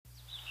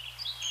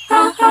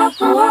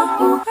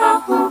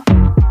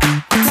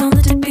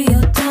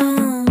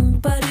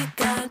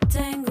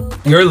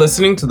You're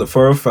listening to the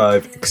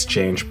 405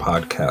 Exchange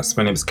podcast.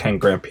 My name is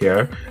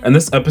Grand-Pierre, and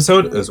this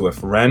episode is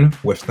with Rén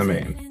With The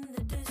Mane.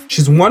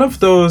 She's one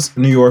of those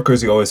New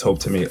Yorkers you always hope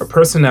to meet, a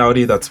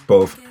personality that's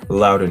both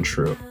loud and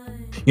true.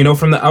 You know,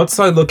 from the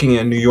outside looking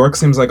in, New York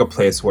seems like a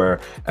place where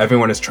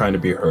everyone is trying to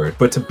be heard.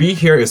 But to be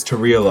here is to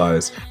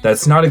realize that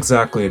it's not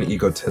exactly an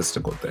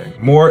egotistical thing.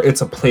 More,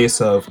 it's a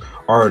place of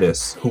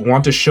artists who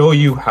want to show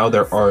you how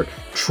their art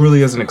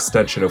truly is an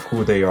extension of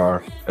who they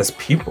are as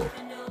people.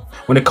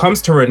 When it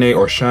comes to Renee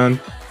Orshan,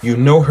 you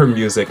know her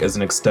music is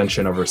an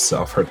extension of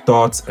herself, her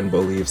thoughts and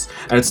beliefs,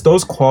 and it's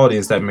those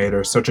qualities that made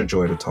her such a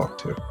joy to talk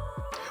to.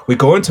 We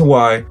go into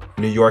why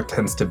New York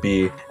tends to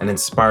be an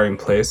inspiring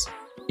place,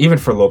 even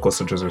for locals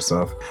such as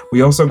herself.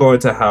 We also go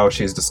into how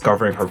she's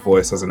discovering her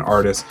voice as an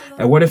artist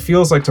and what it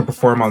feels like to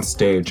perform on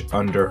stage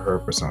under her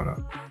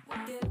persona.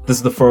 This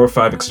is the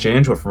 405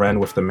 Exchange with Rén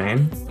With The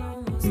Mane.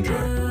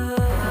 Enjoy.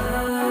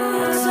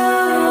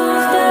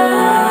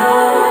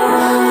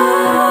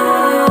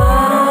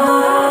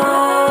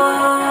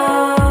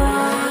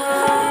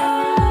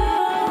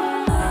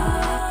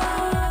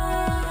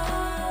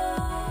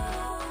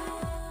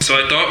 So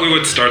I thought we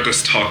would start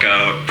this talk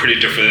out pretty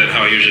different than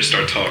how I usually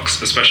start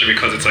talks, especially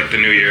because it's like the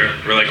new year.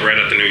 We're like right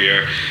at the new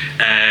year.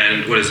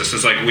 And what is this?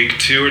 It's like week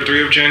 2 or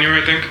 3 of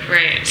January, I think?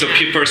 Right. So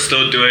people are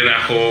still doing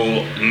that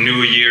whole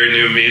new year,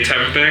 new me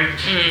type of thing.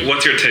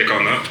 What's your take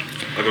on that?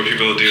 Like when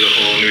people do the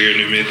whole new year,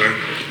 new me thing?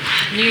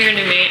 New year,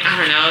 new me, I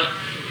don't know.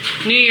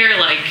 New year,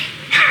 like,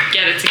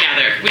 get it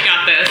together. We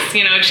got this,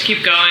 you know, just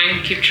keep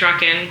going, keep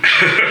trucking.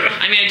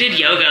 I mean, I did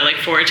yoga like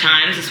 4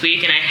 times this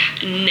week, and I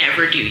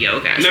never do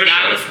yoga. So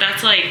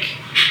that's like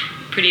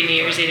pretty New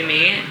Year's Eve to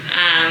me.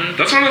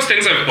 That's one of those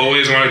things I've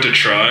always wanted to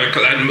try,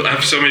 because I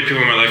have so many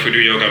people in my life who do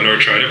yoga. I've never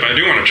tried it, but I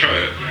do want to try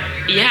it.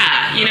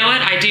 Yeah, you know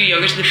what? I do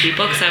yoga to the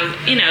people because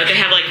they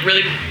have like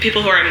really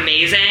people who are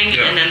amazing,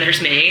 and then there's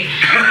me,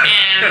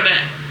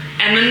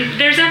 and then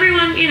there's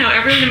everyone, you know,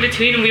 everyone in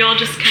between, and we all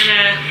just kind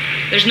of,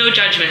 there's no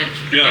judgment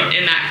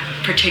in that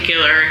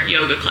particular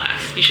yoga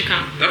class. You should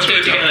come. That's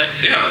really tough.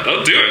 Yeah,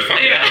 I'll do it.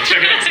 Fuck yeah.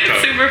 Check it out sometime.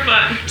 It's super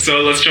fun.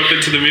 So let's jump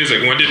into the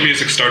music. When did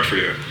music start for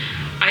you?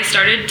 I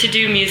started to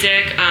do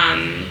music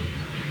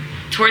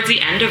towards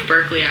the end of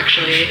Berkeley,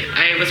 actually.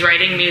 I was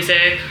writing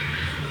music.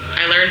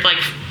 I learned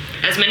like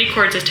as many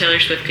chords as Taylor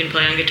Swift can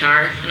play on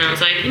guitar, and I was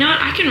like, you know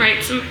what, I can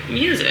write some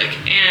music.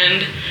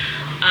 And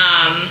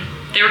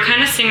they were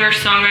kind of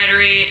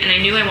singer-songwritery, and I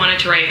knew I wanted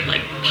to write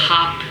like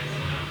pop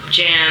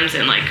jams,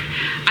 and like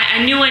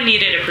I knew I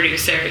needed a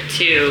producer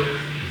to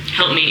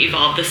help me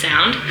evolve the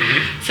sound.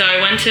 So I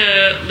went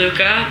to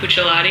Luca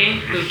Bucciolati,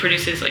 who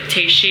produces like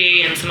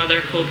Teishi and some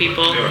other cool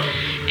people,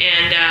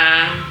 and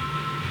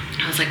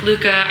I was like,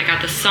 Luca, I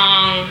got this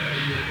song,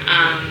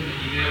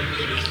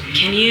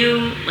 can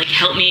you like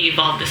help me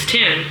evolve this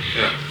tune?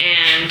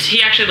 And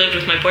he actually lived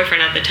with my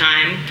boyfriend at the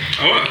time,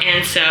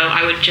 and so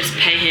I would just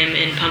pay him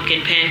in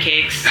pumpkin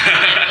pancakes,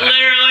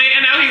 literally,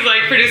 and now he's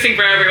like producing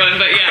for everyone.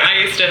 But yeah, I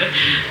used to,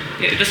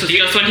 this was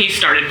just when he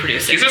started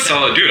producing. He's a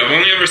solid dude. I've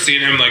only ever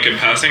seen him like in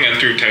passing and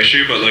through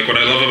Teishi, but like what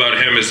I love about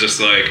him is just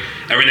like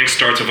everything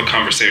starts with a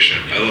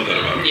conversation. I love that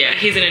about him. Yeah,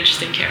 he's an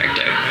interesting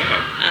character.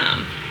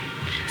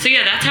 So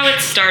yeah, that's how it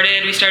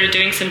started. We started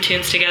doing some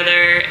tunes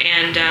together,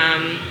 and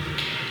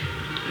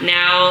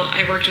now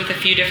I worked with a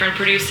few different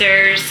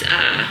producers,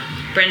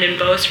 Brendan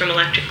Bose from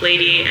Electric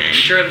Lady and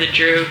Drew of the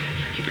Drew.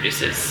 He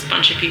produces a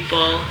bunch of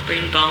people,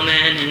 Breen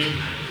Bowman, and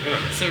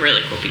some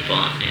really cool people,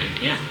 and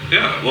yeah,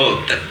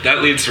 well,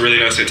 that leads really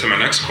nicely to my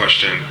next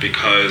question,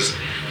 because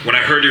when I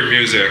heard your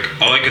music,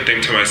 all I could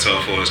think to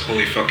myself was,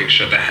 holy fucking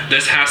shit,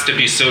 this has to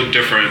be so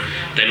different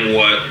than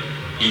what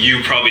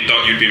you probably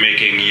thought you'd be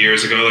making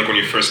years ago, like when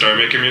you first started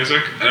making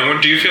music. And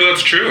do you feel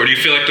that's true, or do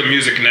you feel like the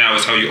music now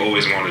is how you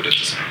always wanted it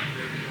to sound?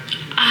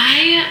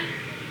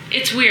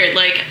 It's weird,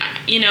 like,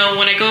 you know,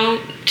 when I go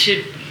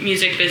to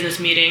music business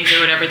meetings or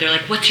whatever, they're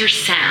like, what's your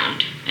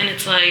sound? And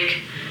it's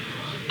like,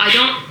 I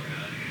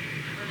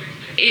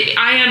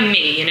am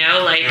me, you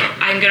know, like,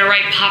 I'm gonna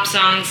write pop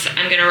songs,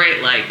 I'm gonna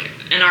write like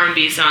an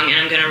R&B song, and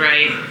I'm gonna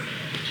write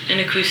an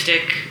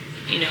acoustic,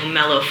 you know,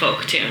 mellow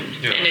folk tune,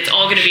 and it's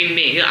all gonna be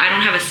me. I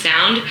don't have a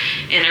sound,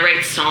 and I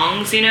write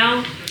songs, you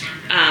know.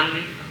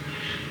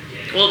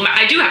 Well,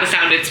 I do have a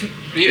sound, it's me,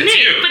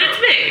 but it's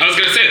me. I was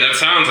gonna say, that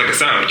sounds like a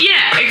sound.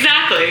 Yeah,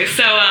 exactly.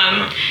 So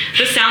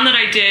the sound that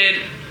I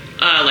did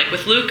like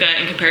with Luca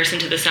in comparison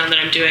to the sound that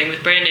I'm doing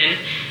with Brandon,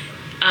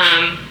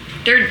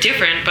 they're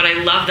different, but I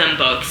love them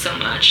both so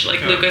much.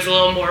 Like Luca's a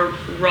little more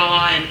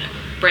raw, and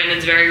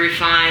Brandon's very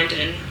refined,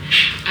 and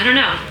I don't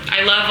know.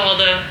 I love all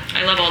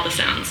the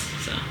sounds.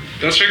 So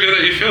that's very good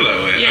that you feel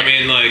that way. I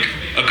mean, like,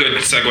 a good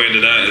segue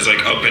into that is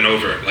like Up and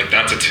Over. Like,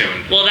 that's a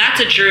tune. Well,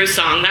 that's a Drew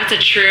song. That's a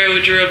true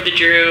Drew of the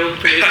Drew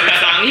producer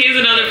song. He's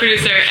another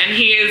producer, and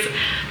he is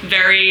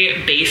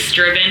very bass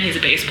driven. He's a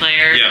bass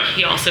player.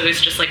 He also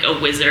is just like a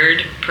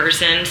wizard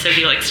person, so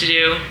he likes to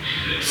do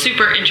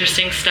super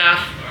interesting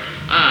stuff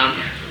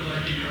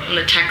on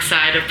the tech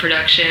side of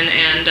production,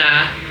 and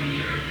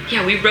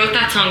yeah, we wrote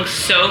that song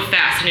so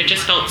fast and it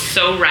just felt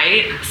so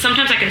right.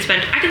 Sometimes I can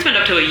spend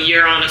up to a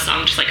year on a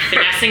song just like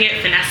finessing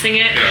it.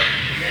 Yeah.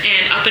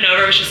 And Up and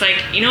Over was just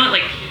like, you know what,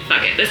 like,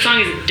 fuck it. This song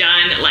is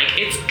done. Like,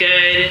 it's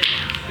good.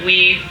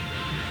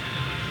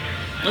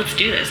 Let's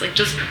do this. Like,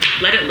 just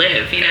let it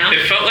live, you know?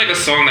 It felt like a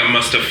song that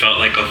must have felt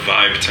like a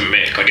vibe to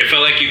make. Like, it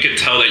felt like you could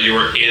tell that you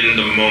were in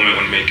the moment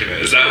when making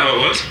it. Is that how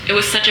it was? It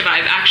was such a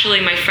vibe. Actually,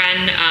 my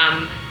friend,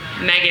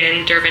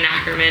 Megan Durbin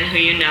Ackerman, who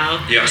you know.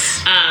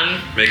 Yes.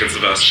 Megan's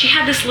the best. She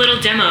had this little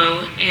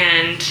demo,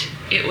 and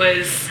it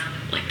was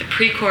like the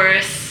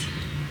pre-chorus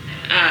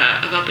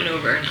of Up and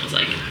Over, and I was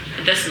like,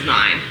 this is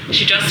mine.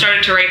 She just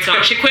started to write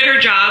songs. She quit her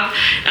job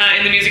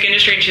in the music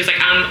industry, and she was like,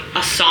 I'm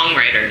a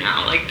songwriter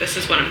now. Like, this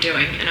is what I'm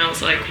doing. And I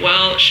was like,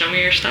 well, show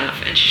me your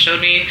stuff. And she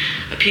showed me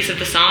a piece of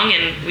the song,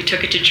 and we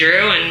took it to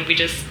Drew, and we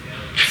just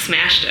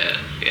smashed it.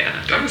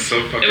 Yeah. That was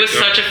so fucking It was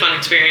dope. such a fun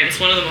experience.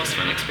 One of the most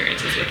fun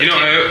experiences with it. You know,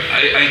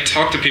 I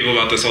talk to people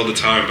about this all the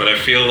time, but I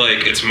feel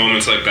like it's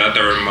moments like that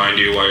that remind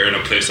you why you're in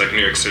a place like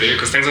New York City,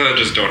 because things like that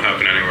just don't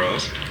happen anywhere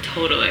else.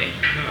 Totally.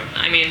 Yeah.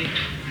 I mean,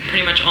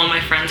 pretty much all my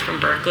friends from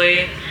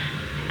Berkeley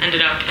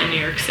ended up in New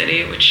York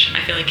City, which I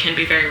feel like can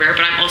be very rare,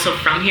 but I'm also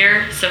from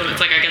here, so it's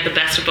like I get the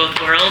best of both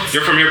worlds.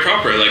 You're from here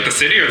proper, like the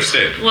city or the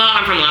state? Well,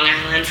 I'm from Long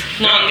Island.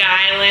 Long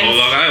Island. Oh,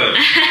 Long Island.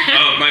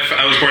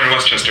 I was born in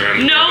Westchester.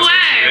 No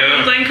way!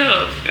 Yeah. From Glen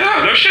Cove.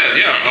 Yeah, no shit,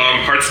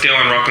 yeah. Hartsdale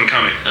and Rockland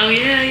County. Oh,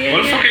 yeah.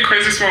 What a fucking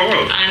crazy small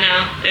world. I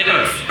know, it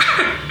is.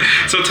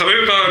 So tell me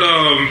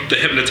about the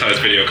Hypnotize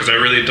video, because I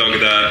really dug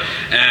that.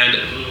 And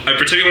I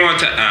particularly wanted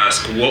to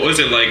ask, what was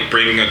it like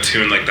bringing a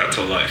tune like that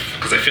to life?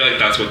 Because I feel like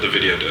that's what the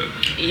video did.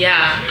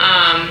 Yeah,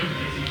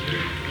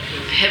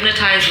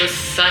 Hypnotize was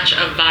such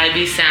a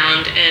vibey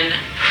sound, and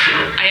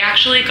I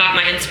actually got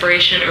my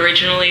inspiration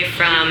originally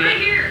from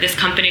this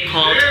company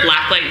called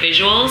Blacklight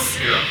Visuals.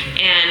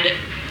 Yeah. And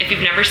if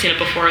you've never seen it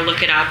before,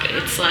 look it up.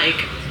 It's like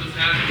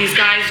these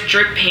guys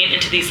drip paint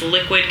into these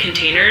liquid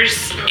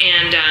containers,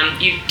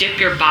 and you dip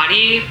your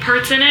body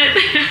parts in it,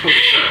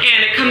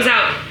 and it comes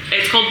out.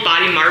 It's called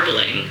body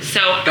marbling.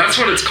 So That's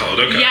what it's called,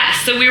 okay. yeah,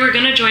 so we were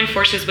gonna join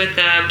forces with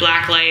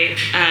Blacklight,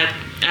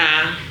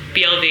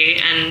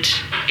 BLV, and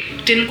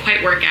it didn't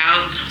quite work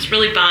out. I was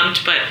really bummed,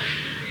 but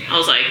I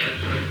was like,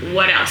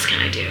 what else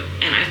can I do?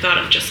 And I thought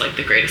of just like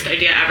the greatest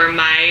idea ever.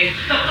 My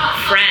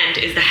friend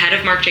is the head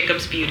of Marc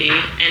Jacobs Beauty,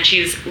 and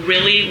she's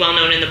really well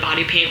known in the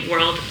body paint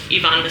world,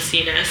 Yvonne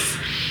Macinas.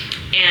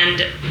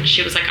 And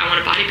she was like, I want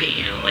to body paint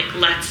you. Like,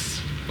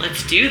 let's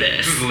do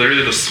this. This is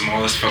literally the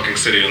smallest fucking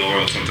city in the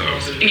world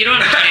sometimes. You know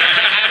what I'm saying?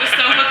 Like, I was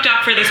so hooked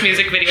up for this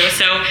music video.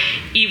 So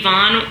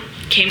Yvonne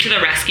came to the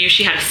rescue.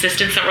 She had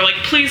assistants that were like,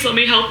 please let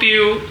me help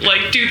you,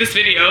 like, do this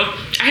video.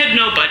 I had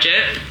no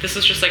budget. This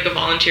was just like a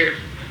volunteer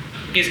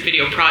music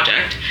video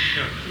project.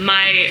 Yeah.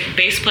 My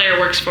bass player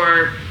works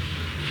for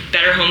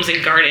Better Homes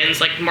and Gardens,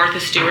 like Martha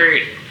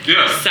Stewart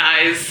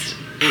size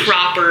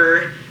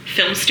proper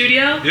film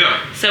studio.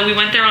 Yeah. So we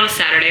went there on a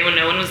Saturday when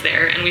no one was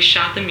there, and we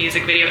shot the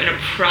music video in a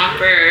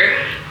proper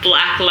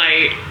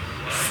blacklight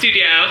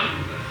studio.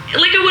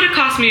 Like, it would have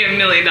cost me $1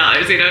 million,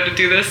 you know, to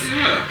do this.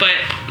 Yeah. But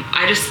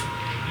I just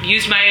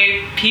used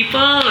my people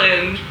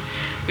and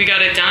we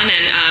got it done.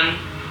 And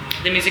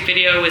the music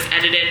video was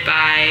edited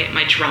by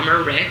my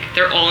drummer Rick.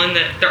 They're all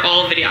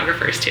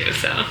videographers too.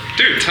 So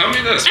dude, tell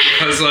me this,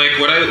 because like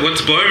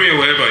what's blowing me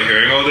away about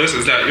hearing all this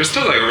is that you're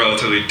still like a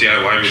relatively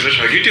DIY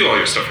musician. Like, you do all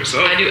your stuff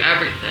yourself. I do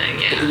everything.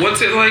 Yeah.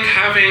 What's it like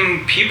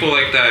having people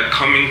like that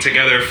coming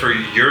together for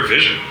your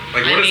vision?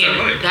 Like, what is that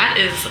like? That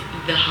is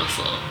the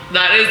hustle.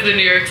 That is the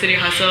New York City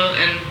hustle,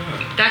 and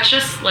that's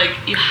just like,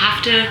 you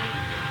have to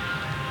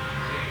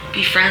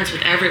be friends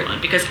with everyone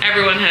because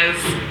everyone has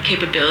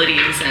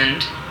capabilities,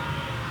 and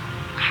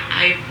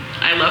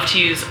I love to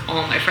use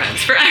all my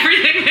friends for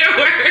everything there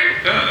were.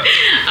 Yeah.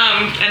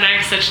 And I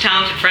have such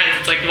talented friends.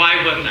 It's like,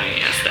 why wouldn't I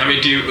ask them? I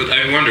mean,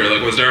 I wonder,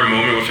 like, was there a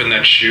moment within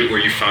that shoot where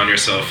you found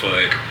yourself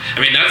like,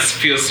 I mean, that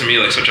feels to me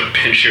like such a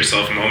pinch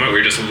yourself moment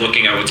where you're just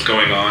looking at what's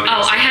going on.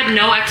 Oh, I had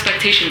no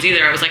expectations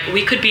either. I was like,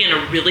 we could be in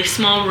a really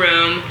small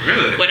room.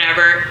 Really?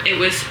 Whatever. It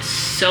was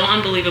so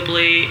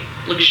unbelievably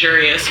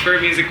luxurious for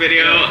a music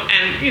video. Yeah.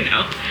 And, you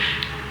know,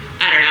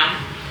 I don't know.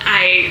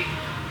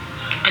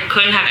 I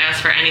couldn't have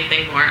asked for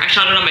anything more. I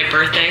shot it on my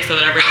birthday so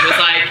that everyone was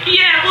like,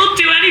 yeah, we'll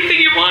do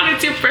anything you want.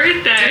 It's your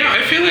birthday. Yeah,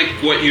 I feel like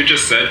what you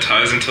just said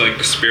ties into like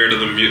the spirit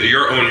of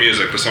your own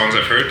music, the songs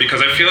I've heard,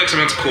 because I feel like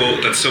something that's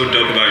cool, that's so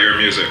dope about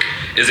your music,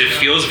 is it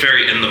feels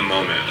very in the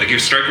moment. Like, you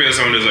strike me as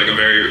someone who's like a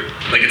very,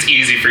 like, it's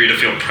easy for you to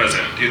feel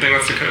present. Do you think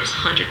that's the case?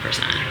 100%.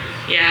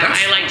 Yeah,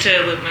 I like to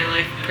live my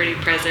life pretty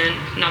present,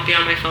 not be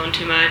on my phone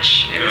too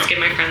much. I always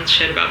give my friends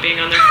shit about being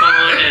on their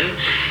phone,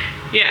 and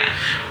yeah.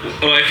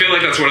 Well, I feel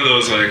like that's one of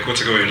those, like,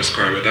 what's a good way to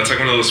describe it? That's like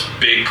one of those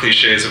big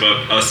cliches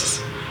about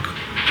us,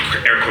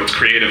 air quotes,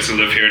 creatives who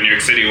live here in New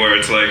York City, where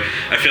it's like,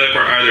 I feel like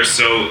we're either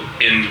so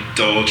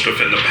indulged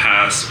within the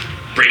past,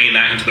 bringing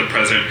that into the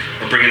present,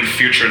 or bringing the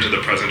future into the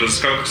present.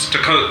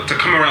 To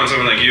come around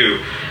someone like you,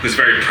 who's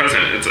very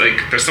present, it's like,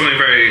 there's something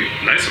very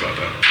nice about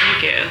that.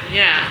 Thank you.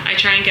 Yeah, I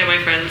try and get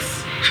my friends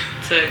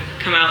to to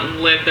come out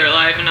and live their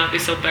life and not be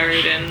so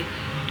buried in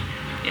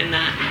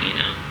that,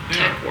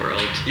 tech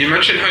world. You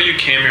mentioned how you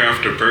came here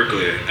after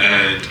Berkeley,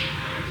 and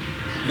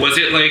was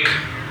it like,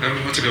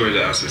 what's a good way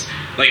to ask this?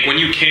 Like, when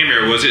you came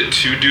here, was it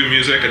to do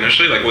music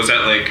initially? Like, was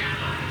that like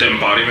the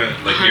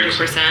embodiment? Like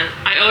 100%.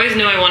 I always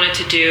knew I wanted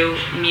to do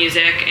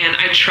music, and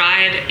I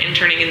tried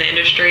interning in the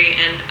industry,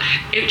 and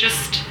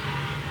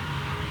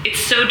it's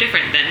so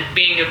different than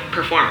being a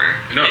performer.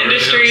 No, the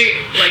industry,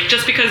 really like,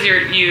 just because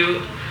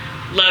you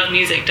love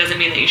music doesn't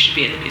mean that you should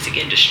be in the music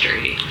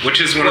industry. Which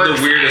is one of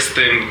the weirdest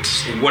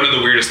things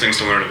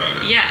to learn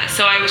about it. Yeah,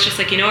 so I was just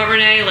like, you know what,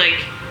 Renee,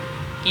 like,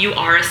 you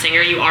are a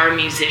singer, you are a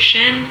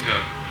musician,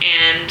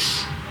 and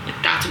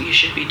that's what you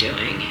should be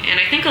doing.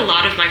 And I think a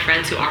lot of my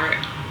friends who are,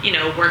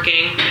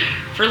 working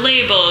for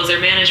labels or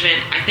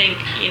management, I think,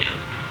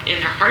 in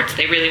their hearts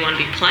they really want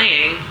to be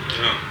playing.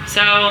 Yeah.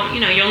 So,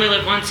 you only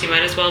live once, you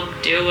might as well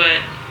do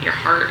what your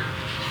heart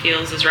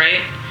feels is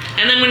right.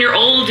 And then when you're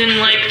old and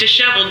like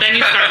disheveled, then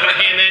you start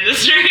working in the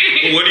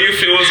industry. What do you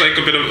feel was like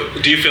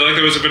do you feel like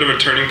there was a bit of a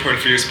turning point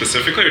for you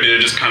specifically, or did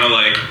it just kind of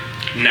like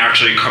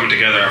naturally come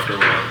together after a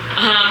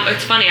while?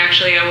 It's funny,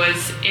 actually. I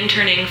was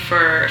interning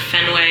for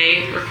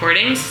Fenway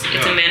Recordings.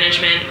 It's a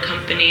management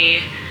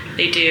company.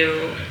 They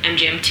do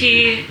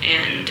MGMT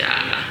and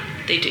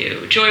they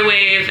do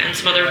Joywave and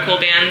some other cool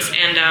bands.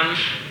 And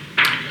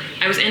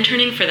I was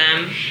interning for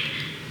them,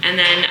 and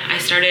then I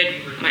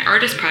started my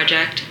artist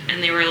project,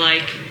 and they were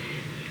like,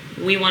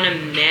 we want to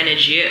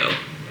manage you.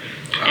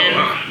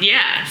 Wow.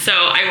 Yeah, so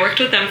I worked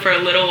with them for a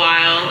little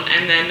while,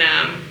 and then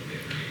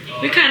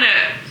we kind of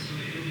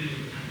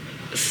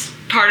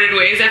parted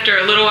ways after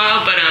a little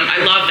while, but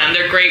I love them.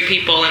 They're great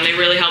people, and they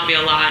really helped me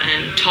a lot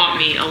and taught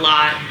me a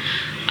lot.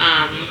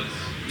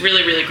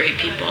 Really, really great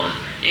people.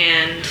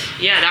 And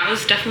yeah, that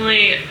was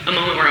definitely a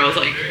moment where I was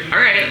like, all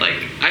right,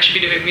 like, I should be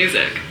doing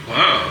music.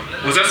 Wow.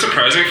 Was that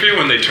surprising for you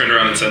when they turned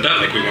around and said that?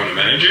 Like, we want to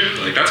manage you?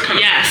 Like, that's kind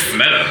of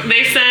meta.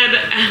 They said,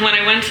 when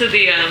I went to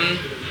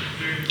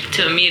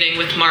to a meeting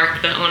with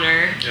Mark, the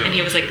owner, and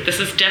he was like, this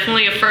is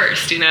definitely a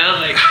first,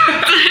 like,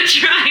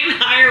 try and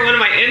hire one of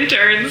my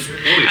interns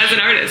as an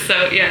artist.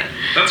 So yeah.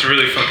 That's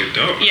really fucking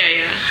dope.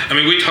 Yeah. I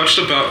mean, we touched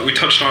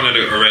on it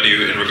already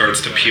in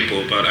regards to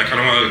people, but I kind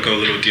of want to go a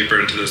little deeper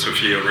into this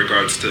with you in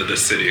regards to the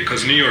city,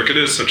 because New York, it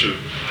is such a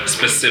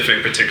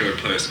specific, particular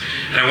place.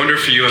 And I wonder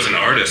for you as an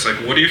artist, like,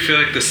 what do you feel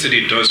like the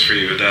city does for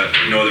you that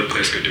no other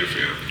place could do for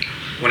you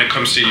when it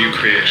comes to you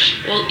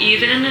creating? Well,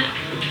 even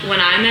when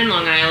I'm in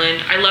Long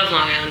Island, I love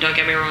Long Island, don't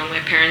get me wrong. My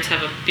parents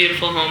have a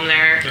beautiful home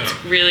there. Yeah. It's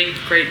a really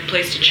great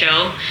place to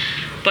chill.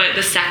 But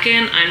the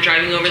second I'm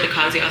driving over the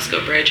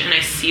Kosciuszko Bridge and I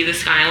see the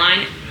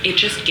skyline, it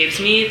just gives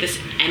me this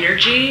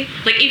energy.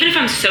 Like, even if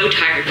I'm so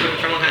tired coming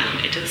from Long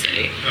Island into the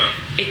city,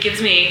 it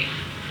gives me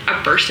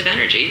a burst of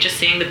energy just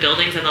seeing the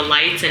buildings and the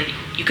lights, and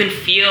you can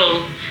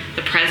feel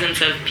the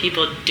presence of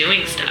people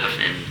doing stuff.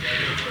 And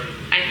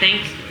I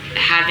think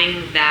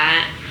having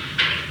that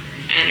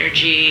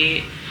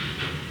energy,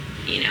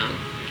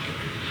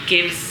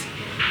 gives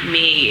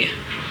me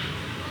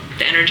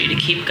the energy to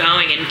keep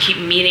going and keep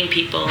meeting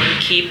people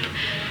and keep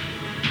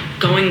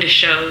going to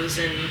shows.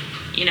 And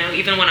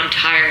even when I'm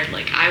tired,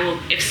 like, I will,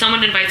 if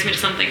someone invites me to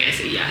something, I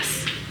say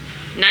yes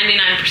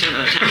 99%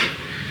 of the time.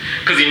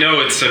 Because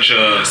it's such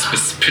a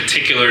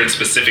particular and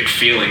specific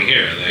feeling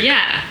here. Like,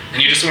 yeah.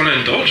 And you just want to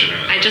indulge in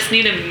it. I just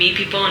need to meet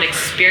people and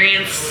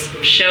experience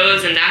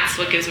shows, and that's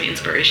what gives me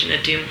inspiration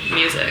to do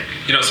music.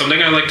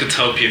 Something I like to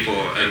tell people,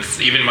 and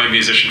even my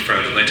musician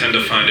friends, and they tend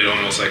to find it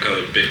almost like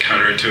a bit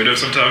counterintuitive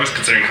sometimes,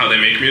 considering how they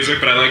make music,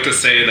 but I like to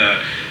say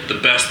that the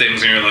best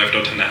things in your life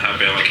don't tend to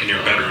happen, like, in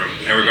your bedroom.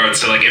 In regards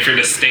to, like, if you're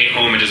to stay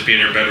home and just be in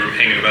your bedroom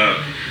hanging about,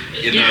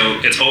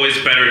 it's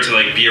always better to,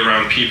 like, be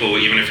around people,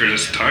 even if you're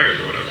just tired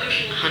or whatever.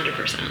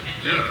 100%.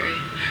 Yeah. I agree.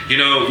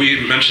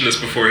 We mentioned this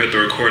before we hit the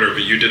recorder,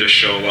 but you did a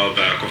show a while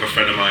back with a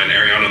friend of mine,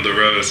 Ariana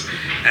DeRose,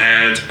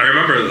 and I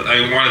remember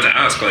I wanted to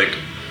ask, like,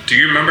 do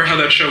you remember how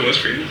that show was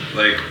for you?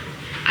 Like,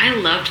 I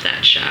loved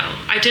that show.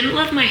 I didn't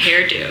love my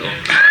hairdo,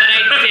 but I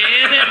did love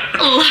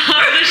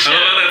the show. I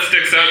love how that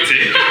sticks out to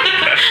you.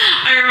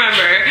 I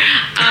remember.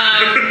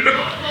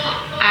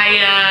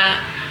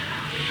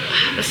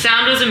 The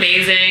sound was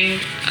amazing.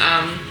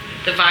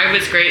 The vibe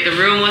was great. The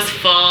room was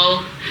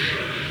full.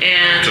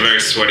 And it's a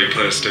very sweaty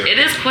place, too. It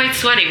is quite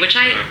sweaty, which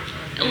I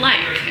like.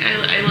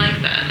 I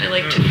like that. I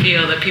like to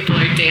feel that people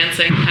are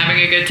dancing,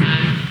 having a good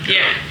time.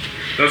 Yeah.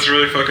 That's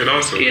really fucking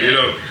awesome.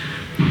 Yeah.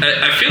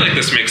 I feel like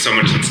this makes so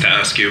much sense to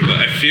ask you,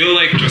 but I feel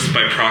like just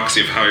by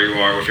proxy of how you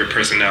are with your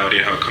personality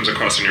and how it comes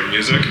across in your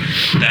music,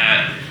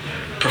 that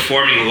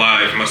performing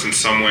live must in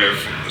some way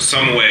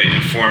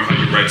inform how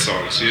you write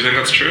songs. Do you think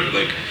that's true?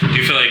 Like, do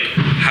you feel like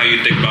how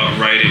you think about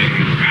writing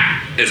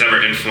is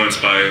ever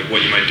influenced by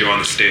what you might do on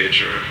the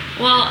stage? Or?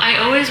 Well, I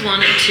always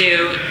wanted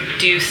to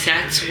do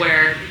sets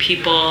where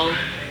people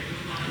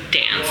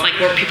dance, like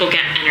where people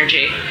get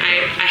energy.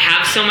 I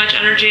have so much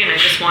energy, and I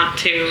just want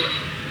to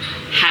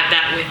have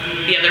that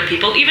with the other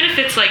people, even if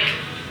it's like,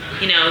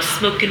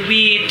 smoking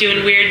weed,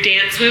 doing weird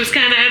dance moves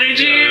kind of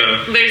energy.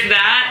 Yeah. There's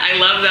that. I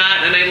love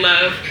that, and I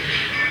love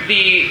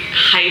the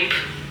hype,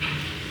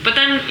 but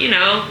then, you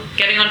know,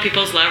 getting on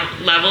people's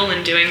level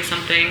and doing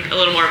something a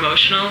little more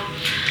emotional.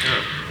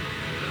 Yeah.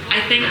 I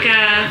think,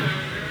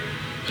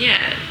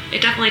 yeah,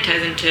 it definitely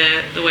ties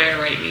into the way I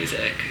write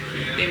music,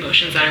 the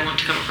emotions that I want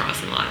to come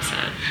across in the last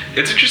set.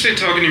 It's interesting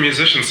talking to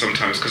musicians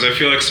sometimes, because I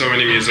feel like so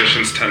many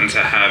musicians tend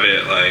to have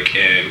it like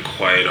in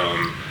quite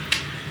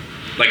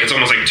like it's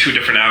almost like two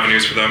different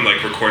avenues for them,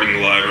 like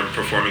recording live or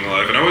performing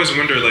live. And I always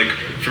wonder, like,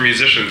 for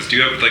musicians, do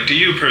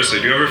you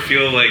personally, do you ever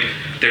feel like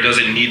there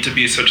doesn't need to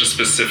be such a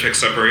specific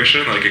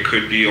separation? Like it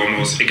could feel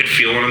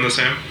one and the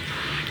same?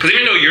 Because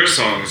even though your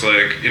songs,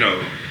 like, you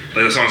know,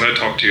 like the songs I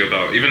talk to you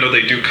about, even though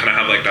they do kind of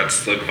have like that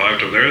like vibe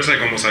to them, there is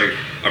like almost like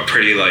a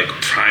pretty like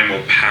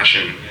primal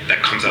passion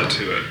that comes out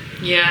to it.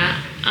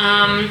 Yeah.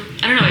 I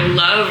don't know, I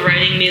love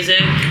writing music,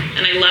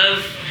 and I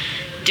love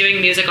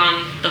doing music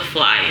on the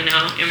fly, you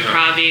know,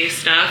 improv-y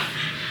stuff.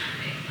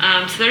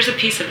 So there's a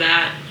piece of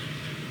that,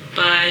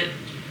 but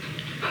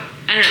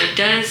I don't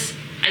know,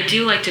 I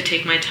do like to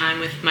take my time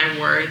with my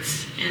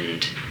words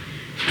and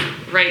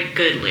write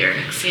good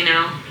lyrics, you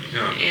know?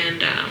 Yeah.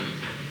 And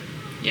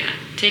yeah,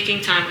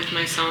 taking time with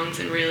my songs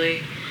and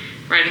really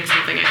writing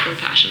something I feel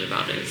passionate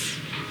about is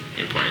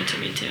important to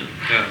me too.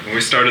 Yeah, when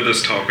we started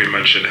this talk, we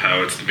mentioned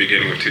how it's the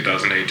beginning of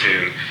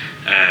 2018,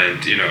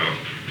 and you know,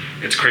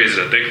 it's crazy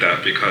to think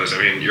that, because I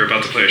mean, you're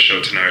about to play a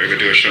show tonight. You're gonna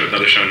do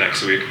another show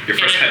next week. Your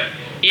first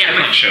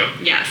headline show.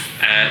 Yes.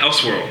 And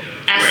Elsewhere.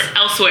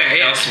 Elsewhere.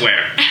 Yeah.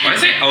 Elsewhere. Why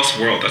say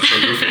Elseworld? That's so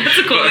goofy. That's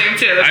a cool name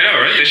too. I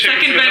know, right? They should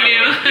second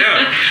venue.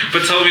 Yeah.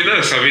 But tell me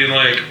this. I mean,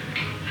 like,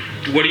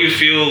 what do you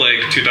feel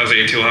like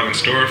 2018 will have in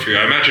store for you?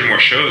 I imagine more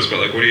shows, but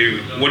like, what do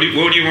you want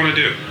to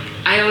do?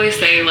 I always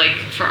say, like,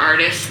 for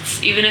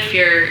artists, even if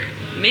you're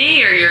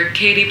me or you're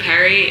Katy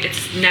Perry,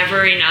 it's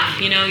never enough,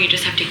 you know? You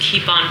just have to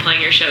keep on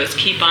playing your shows,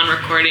 keep on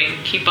recording,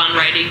 keep on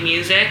writing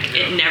music.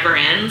 Yeah. It never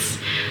ends.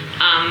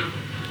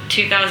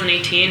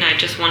 2018, I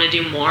just want to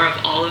do more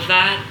of all of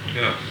that.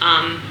 Yeah.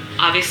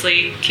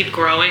 Obviously, keep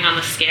growing on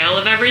the scale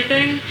of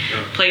everything.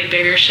 Yeah. Play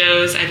bigger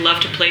shows. I'd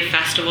love to play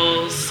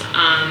festivals.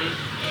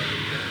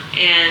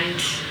 And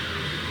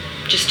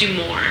just do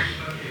more.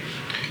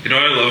 You know,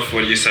 I love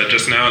what you said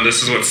just now, and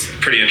this is what's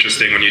pretty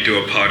interesting when you do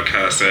a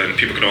podcast and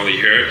people can only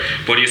hear it.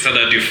 But when you said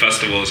that do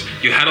festivals,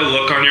 you had a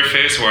look on your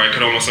face where I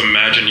could almost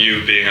imagine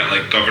you being at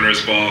like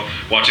Governor's Ball,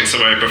 watching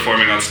somebody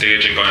performing on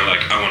stage and going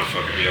like, I want to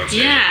fucking be on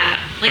stage. Yeah.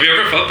 Like, have you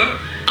ever felt that?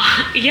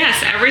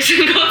 Yes, every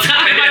single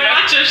time I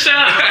watch a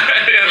show.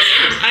 Yes.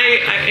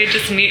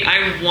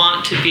 I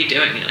want to be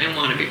doing it. I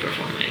want to be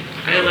performing.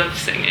 I love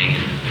singing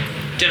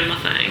and doing my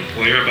thing.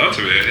 Well, you're about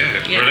to be,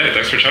 yeah. Renee,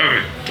 thanks for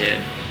joining me.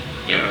 Dude,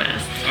 you're the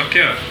best. Fuck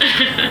yeah.